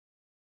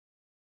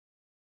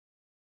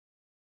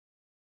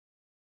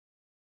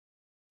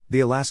The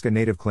Alaska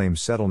Native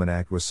Claims Settlement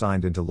Act was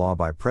signed into law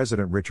by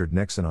President Richard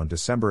Nixon on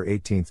December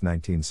 18,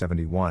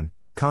 1971,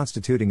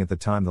 constituting at the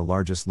time the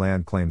largest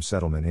land claim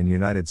settlement in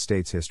United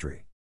States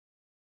history.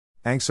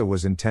 ANCSA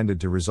was intended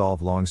to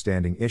resolve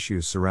long-standing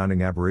issues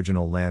surrounding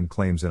Aboriginal land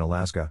claims in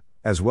Alaska,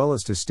 as well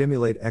as to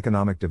stimulate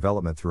economic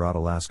development throughout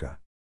Alaska.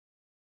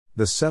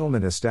 The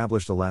settlement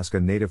established Alaska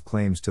Native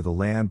claims to the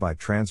land by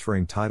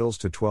transferring titles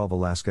to 12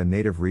 Alaska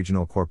Native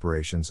regional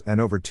corporations and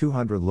over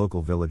 200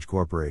 local village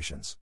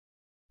corporations.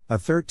 A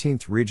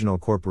 13th regional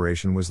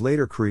corporation was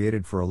later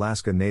created for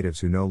Alaska Natives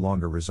who no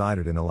longer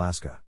resided in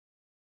Alaska.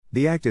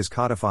 The act is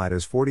codified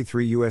as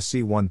 43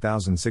 U.S.C.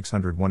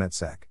 1601 et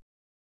seq.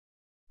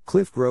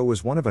 Cliff Groh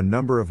was one of a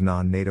number of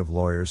non-Native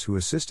lawyers who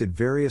assisted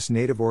various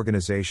Native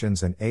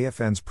organizations and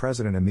AFN's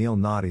President Emil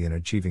Nadi in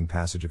achieving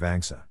passage of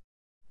ANCSA.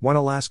 When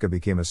Alaska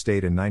became a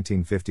state in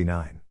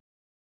 1959.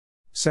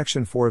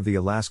 Section 4 of the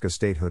Alaska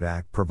Statehood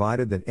Act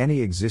provided that any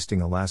existing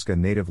Alaska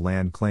Native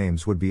land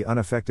claims would be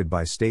unaffected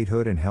by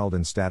statehood and held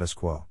in status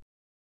quo.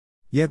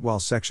 Yet while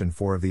Section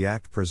 4 of the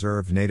Act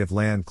preserved Native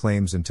land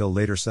claims until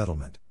later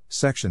settlement,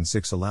 Section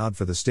 6 allowed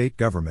for the state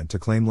government to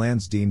claim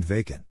lands deemed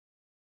vacant.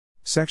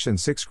 Section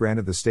 6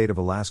 granted the state of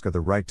Alaska the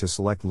right to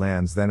select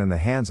lands then in the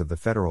hands of the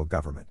federal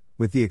government,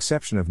 with the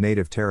exception of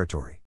Native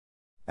territory.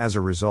 As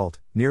a result,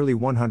 nearly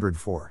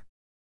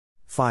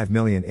 104.5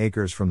 million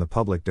acres from the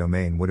public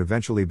domain would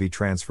eventually be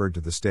transferred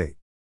to the state.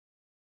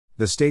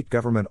 The state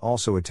government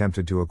also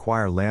attempted to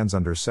acquire lands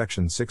under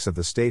Section 6 of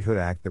the Statehood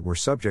Act that were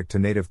subject to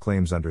Native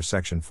claims under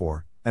Section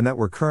 4, and that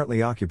were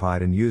currently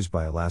occupied and used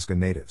by Alaska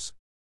Natives.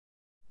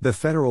 The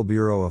Federal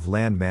Bureau of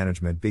Land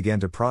Management began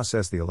to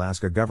process the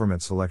Alaska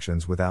government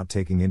selections without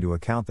taking into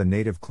account the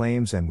Native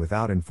claims and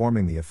without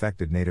informing the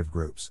affected Native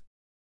groups.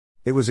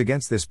 It was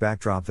against this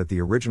backdrop that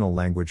the original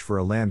language for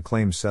a land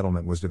claims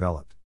settlement was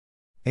developed.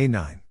 A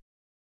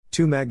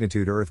 9.2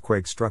 magnitude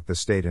earthquake struck the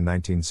state in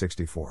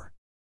 1964.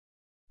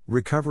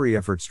 Recovery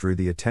efforts drew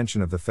the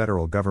attention of the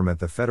federal government.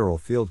 The Federal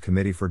Field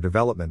Committee for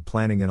Development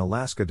Planning in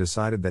Alaska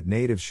decided that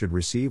Natives should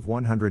receive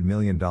 $100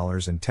 million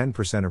and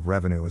 10% of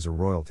revenue as a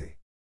royalty.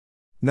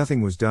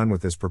 Nothing was done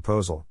with this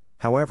proposal,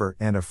 however,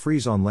 and a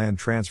freeze on land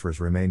transfers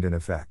remained in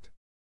effect.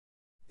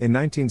 In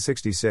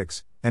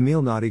 1966,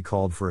 Emil Nadi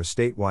called for a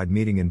statewide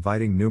meeting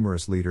inviting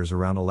numerous leaders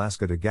around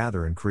Alaska to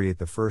gather and create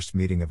the first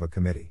meeting of a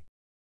committee.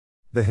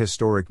 The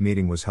historic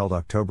meeting was held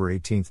October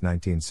 18,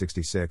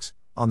 1966,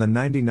 on the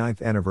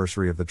 99th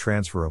anniversary of the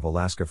transfer of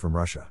Alaska from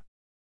Russia.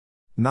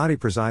 Nadi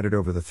presided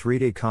over the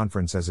three-day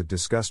conference as it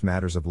discussed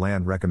matters of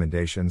land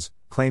recommendations,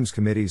 claims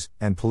committees,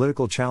 and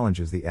political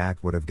challenges the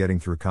act would have getting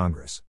through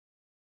Congress.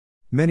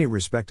 Many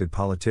respected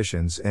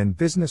politicians and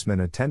businessmen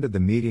attended the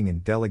meeting,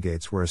 and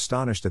delegates were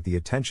astonished at the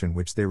attention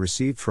which they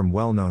received from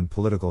well-known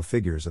political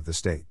figures of the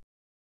state.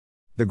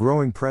 The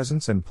growing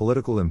presence and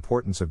political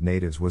importance of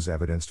Natives was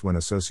evidenced when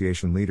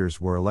association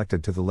leaders were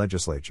elected to the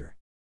legislature.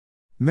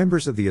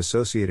 Members of the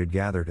associated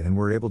gathered and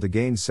were able to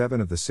gain 7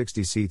 of the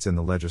 60 seats in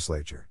the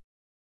legislature.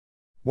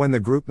 When the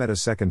group met a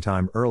second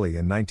time early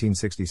in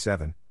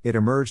 1967, it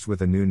emerged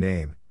with a new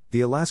name,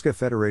 the Alaska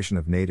Federation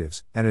of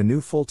Natives, and a new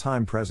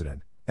full-time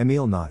president,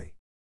 Emil Nadi.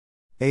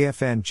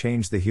 AFN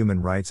changed the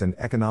human rights and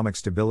economic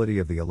stability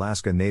of the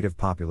Alaska Native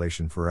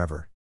population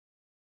forever.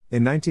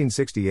 In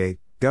 1968,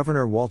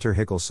 Governor Walter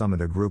Hickel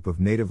summoned a group of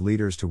Native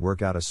leaders to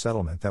work out a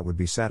settlement that would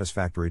be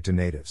satisfactory to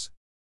Natives.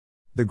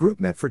 The group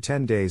met for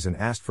 10 days and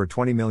asked for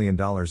 $20 million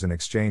in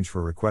exchange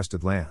for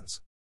requested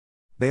lands.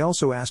 They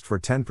also asked for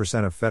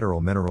 10% of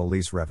federal mineral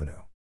lease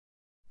revenue.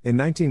 In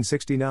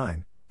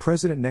 1969,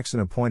 President Nixon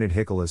appointed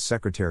Hickel as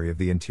Secretary of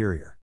the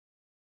Interior.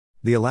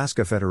 The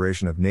Alaska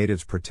Federation of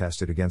Natives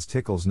protested against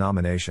Hickel's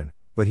nomination,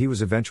 but he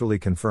was eventually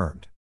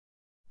confirmed.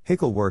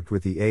 Hickel worked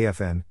with the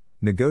AFN,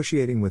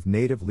 negotiating with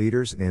Native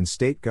leaders and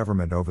state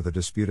government over the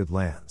disputed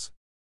lands.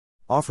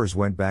 Offers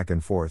went back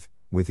and forth,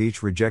 with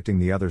each rejecting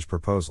the other's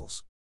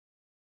proposals.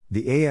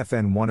 The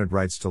AFN wanted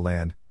rights to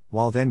land,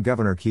 while then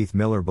Governor Keith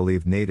Miller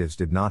believed Natives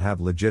did not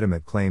have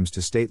legitimate claims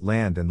to state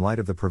land in light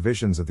of the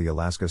provisions of the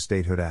Alaska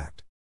Statehood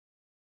Act.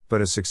 But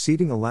a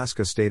succeeding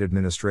Alaska State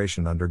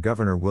administration under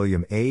Governor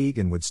William A.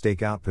 Egan would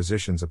stake out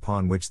positions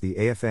upon which the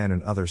AFN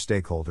and other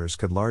stakeholders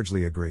could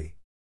largely agree.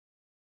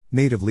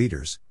 Native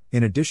leaders,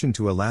 in addition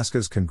to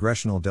Alaska's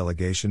congressional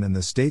delegation and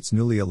the state's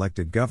newly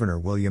elected Governor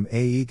William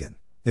A. Egan,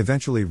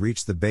 eventually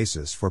reached the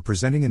basis for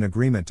presenting an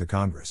agreement to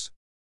Congress.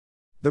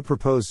 The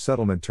proposed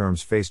settlement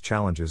terms faced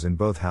challenges in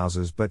both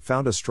houses but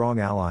found a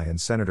strong ally in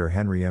Senator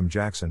Henry M.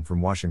 Jackson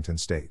from Washington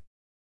state.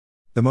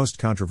 The most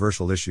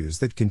controversial issues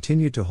that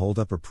continued to hold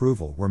up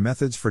approval were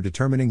methods for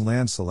determining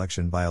land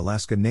selection by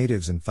Alaska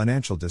Natives and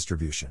financial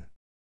distribution.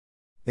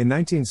 In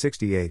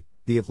 1968,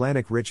 the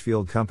Atlantic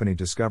Richfield Company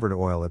discovered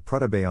oil at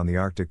Prudhoe Bay on the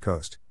Arctic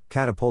coast,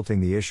 catapulting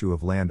the issue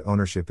of land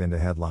ownership into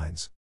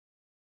headlines.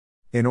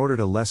 In order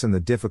to lessen the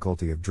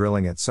difficulty of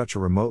drilling at such a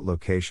remote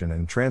location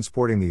and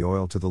transporting the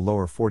oil to the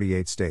lower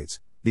 48 states,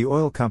 the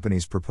oil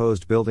companies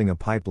proposed building a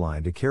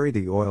pipeline to carry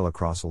the oil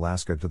across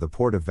Alaska to the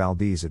port of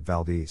Valdez at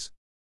Valdez.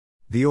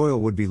 The oil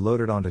would be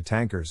loaded onto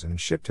tankers and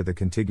shipped to the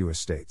contiguous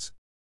states.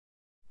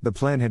 The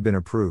plan had been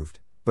approved,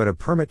 but a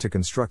permit to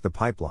construct the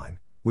pipeline,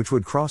 which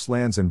would cross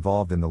lands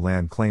involved in the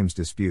land claims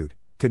dispute,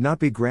 could not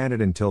be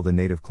granted until the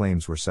native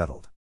claims were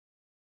settled.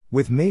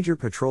 With major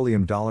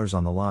petroleum dollars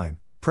on the line,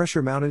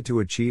 pressure mounted to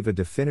achieve a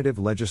definitive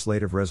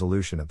legislative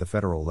resolution at the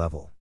federal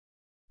level.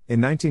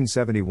 In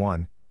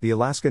 1971, the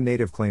Alaska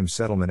Native Claims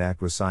Settlement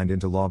Act was signed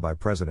into law by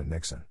President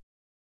Nixon.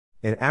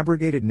 It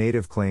abrogated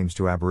native claims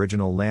to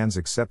Aboriginal lands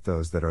except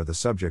those that are the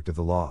subject of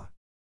the law.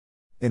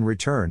 In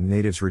return,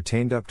 natives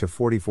retained up to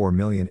 44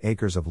 million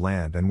acres of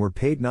land and were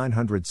paid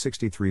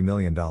 $963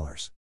 million.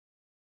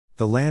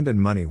 The land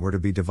and money were to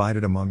be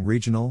divided among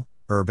regional,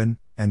 urban,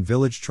 and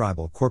village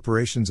tribal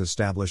corporations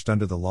established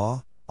under the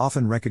law,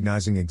 often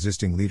recognizing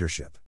existing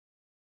leadership.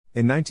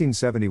 In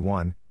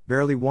 1971,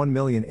 barely 1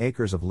 million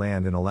acres of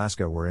land in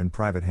Alaska were in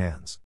private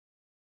hands.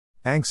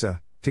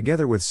 ANCSA,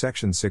 together with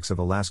Section 6 of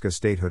Alaska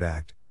Statehood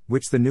Act,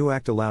 which the new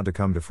act allowed to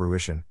come to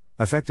fruition,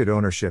 affected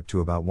ownership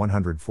to about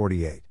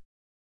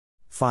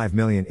 148.5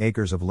 million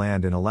acres of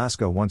land in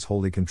Alaska once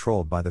wholly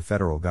controlled by the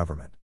federal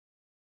government.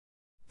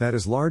 That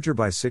is larger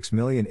by 6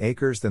 million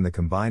acres than the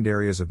combined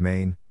areas of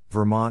Maine,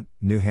 Vermont,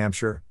 New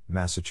Hampshire,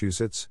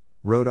 Massachusetts,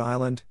 Rhode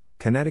Island,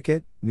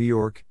 Connecticut, New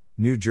York,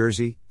 New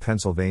Jersey,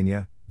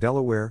 Pennsylvania,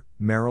 Delaware,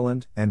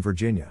 Maryland, and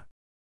Virginia.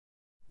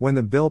 When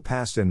the bill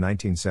passed in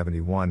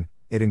 1971,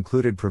 it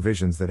included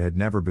provisions that had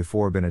never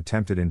before been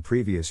attempted in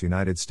previous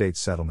United States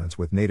settlements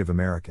with Native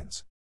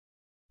Americans.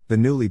 The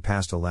newly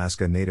passed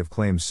Alaska Native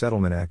Claims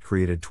Settlement Act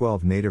created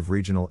 12 Native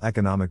Regional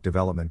Economic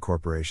Development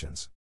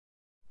Corporations.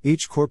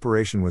 Each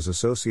corporation was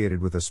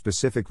associated with a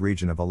specific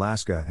region of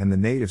Alaska and the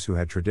natives who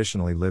had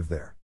traditionally lived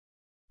there.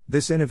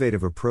 This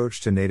innovative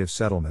approach to native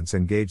settlements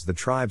engaged the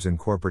tribes in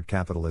corporate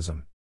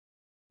capitalism.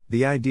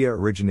 The idea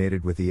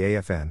originated with the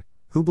AFN,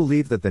 who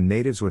believed that the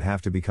natives would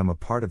have to become a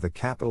part of the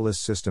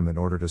capitalist system in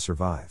order to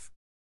survive.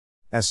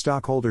 As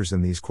stockholders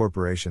in these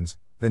corporations,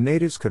 the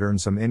natives could earn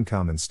some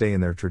income and stay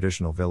in their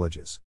traditional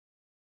villages.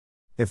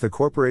 If the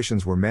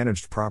corporations were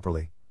managed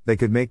properly, they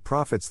could make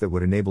profits that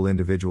would enable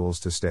individuals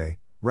to stay,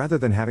 rather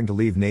than having to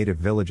leave native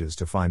villages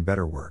to find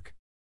better work.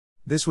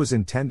 This was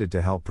intended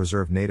to help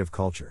preserve native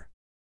culture.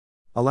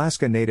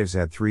 Alaska natives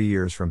had 3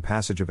 years from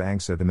passage of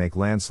ANCSA to make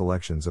land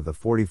selections of the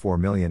 44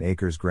 million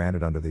acres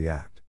granted under the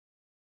Act.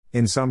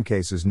 In some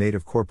cases,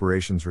 native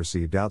corporations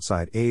received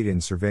outside aid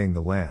in surveying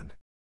the land.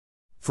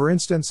 For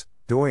instance,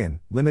 Doyen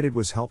Limited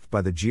was helped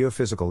by the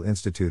Geophysical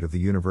Institute of the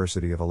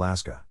University of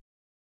Alaska.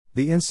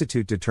 The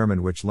institute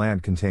determined which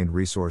land contained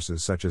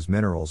resources such as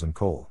minerals and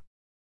coal.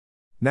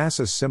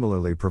 NASA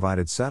similarly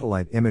provided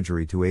satellite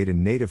imagery to aid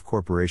in native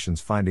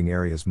corporations finding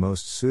areas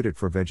most suited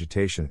for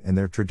vegetation in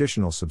their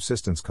traditional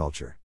subsistence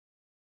culture.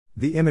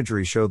 The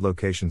imagery showed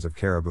locations of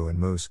caribou and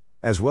moose,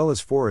 as well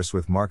as forests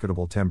with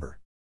marketable timber.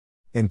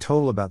 In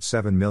total, about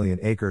 7 million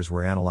acres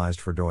were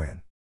analyzed for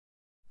Doyen.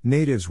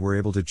 Natives were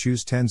able to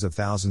choose tens of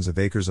thousands of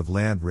acres of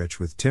land rich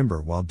with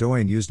timber, while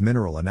Doyen used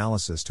mineral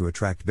analysis to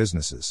attract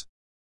businesses.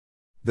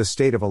 The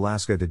state of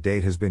Alaska to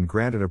date has been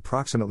granted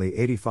approximately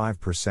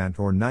 85%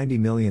 or 90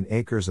 million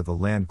acres of the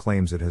land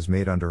claims it has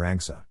made under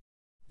ANCSA.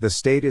 The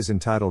state is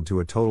entitled to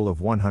a total of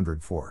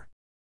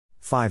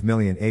 104.5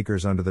 million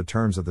acres under the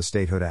terms of the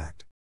Statehood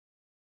Act.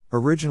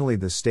 Originally,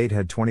 the state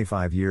had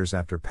 25 years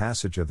after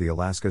passage of the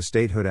Alaska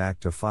Statehood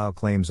Act to file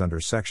claims under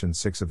Section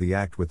 6 of the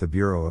Act with the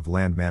Bureau of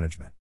Land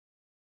Management.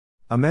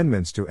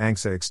 Amendments to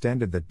ANCSA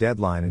extended that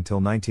deadline until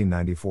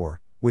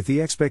 1994, with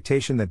the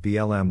expectation that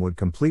BLM would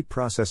complete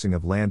processing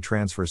of land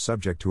transfers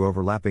subject to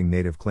overlapping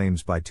native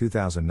claims by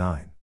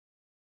 2009.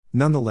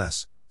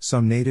 Nonetheless,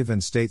 some native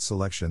and state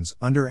selections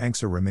under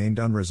ANCSA remained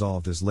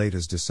unresolved as late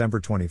as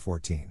December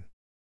 2014.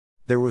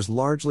 There was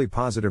largely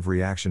positive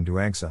reaction to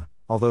ANCSA,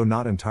 although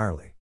not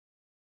entirely.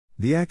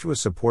 The act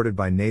was supported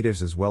by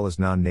natives as well as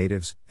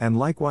non-natives, and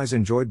likewise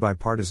enjoyed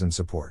bipartisan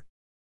support.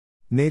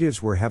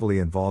 Natives were heavily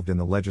involved in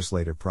the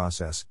legislative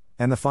process,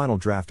 and the final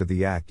draft of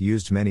the act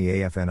used many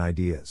AFN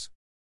ideas.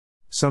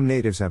 Some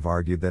natives have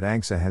argued that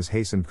ANCSA has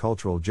hastened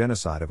cultural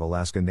genocide of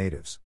Alaska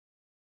natives.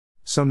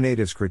 Some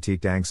natives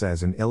critiqued ANCSA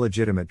as an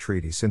illegitimate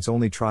treaty since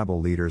only tribal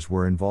leaders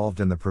were involved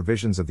and the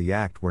provisions of the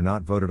act were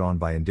not voted on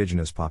by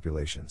indigenous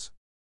populations.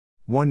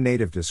 One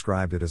native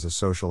described it as a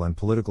social and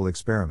political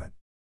experiment.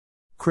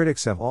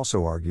 Critics have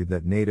also argued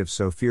that natives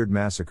so feared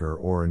massacre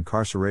or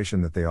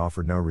incarceration that they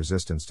offered no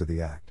resistance to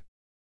the act.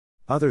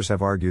 Others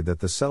have argued that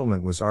the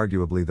settlement was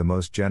arguably the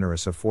most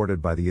generous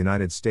afforded by the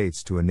United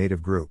States to a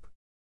native group.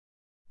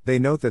 They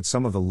note that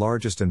some of the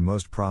largest and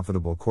most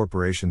profitable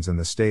corporations in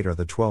the state are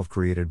the 12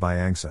 created by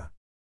ANCSA.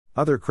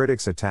 Other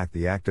critics attack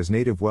the act as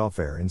native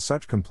welfare, and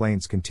such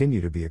complaints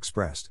continue to be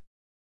expressed.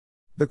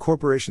 The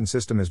corporation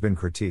system has been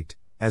critiqued,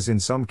 as in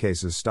some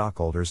cases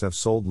stockholders have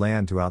sold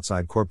land to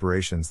outside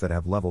corporations that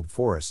have leveled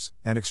forests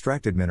and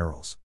extracted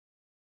minerals.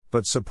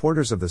 But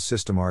supporters of the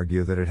system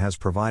argue that it has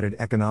provided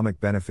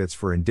economic benefits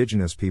for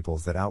indigenous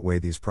peoples that outweigh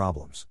these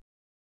problems.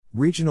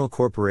 Regional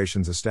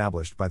corporations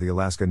established by the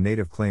Alaska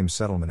Native Claims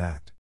Settlement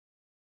Act.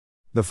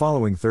 The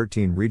following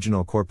 13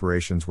 regional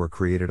corporations were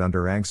created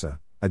under ANCSA.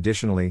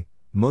 Additionally,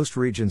 Most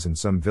regions and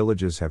some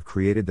villages have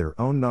created their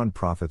own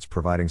nonprofits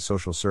providing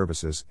social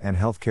services and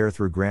healthcare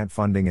through grant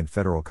funding and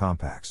federal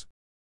compacts.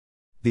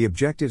 The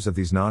objectives of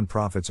these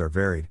nonprofits are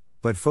varied,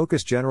 but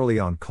focus generally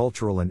on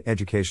cultural and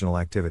educational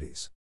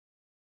activities.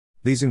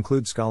 These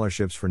include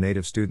scholarships for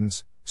Native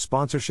students,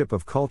 sponsorship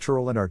of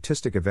cultural and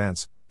artistic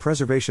events,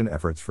 preservation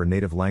efforts for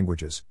Native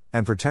languages,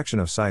 and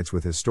protection of sites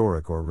with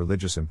historic or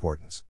religious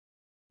importance.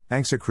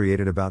 ANCSA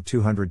created about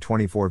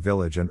 224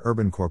 village and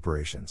urban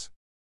corporations.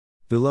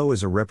 Below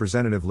is a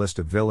representative list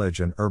of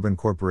village and urban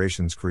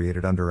corporations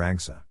created under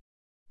ANCSA.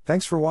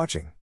 Thanks for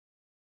watching.